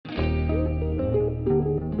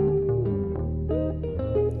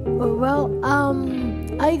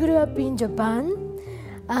I grew up in Japan,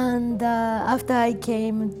 and after I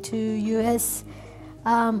came to US,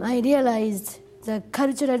 I realized the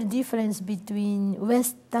cultural difference between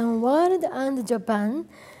Western world and Japan,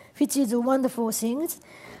 which is a wonderful thing.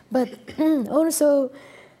 But also,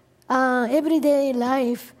 everyday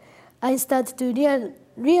life, I start to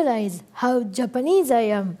realize how Japanese I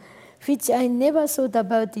am, which I never thought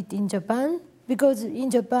about it in Japan, because in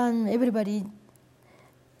Japan, everybody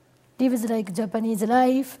lives like Japanese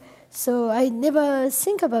life, so I never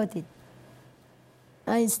think about it.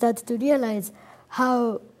 I start to realize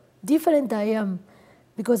how different I am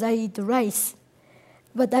because I eat rice.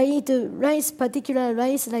 But I eat rice, particular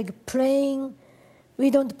rice, like plain. We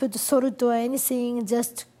don't put salt or anything,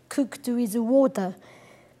 just cooked with water,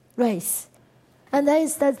 rice. And I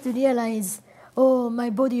start to realize, oh, my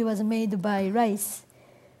body was made by rice.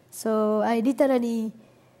 So I literally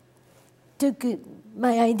took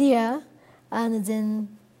my idea and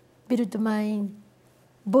then built my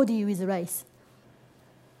body with rice.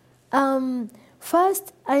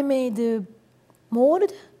 First, I made a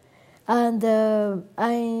mold, and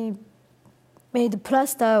I made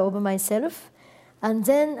plaster of myself. And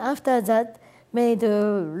then after that, made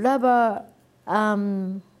a rubber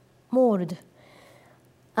mold.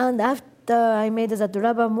 And after I made that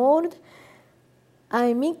rubber mold,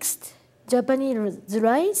 I mixed Japanese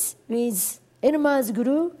rice with Elmer's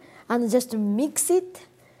glue and just mix it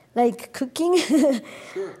like cooking.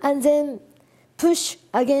 Sure. And then push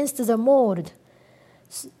against the mold.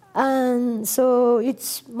 And so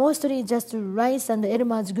it's mostly just rice and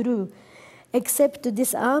Elmer's glue, except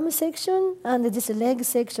this arm section and this leg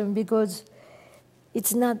section because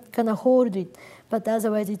it's not gonna hold it, but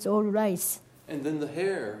otherwise it's all rice. And then the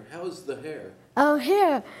hair, how's the hair?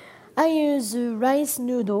 Hair, I use rice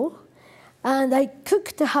noodle, and I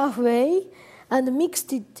cooked halfway and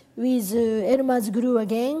mixed it with Elmer's glue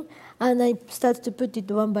again, and I started to put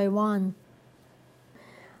it one by one.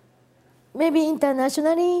 Maybe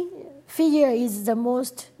internationally, figure is the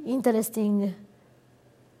most interesting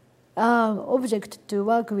object to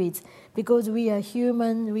work with because we are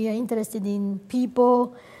human, we are interested in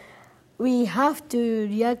people, we have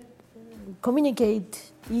to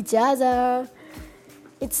communicate each other.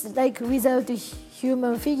 It's like without a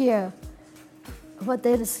human figure, what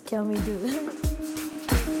else can we do?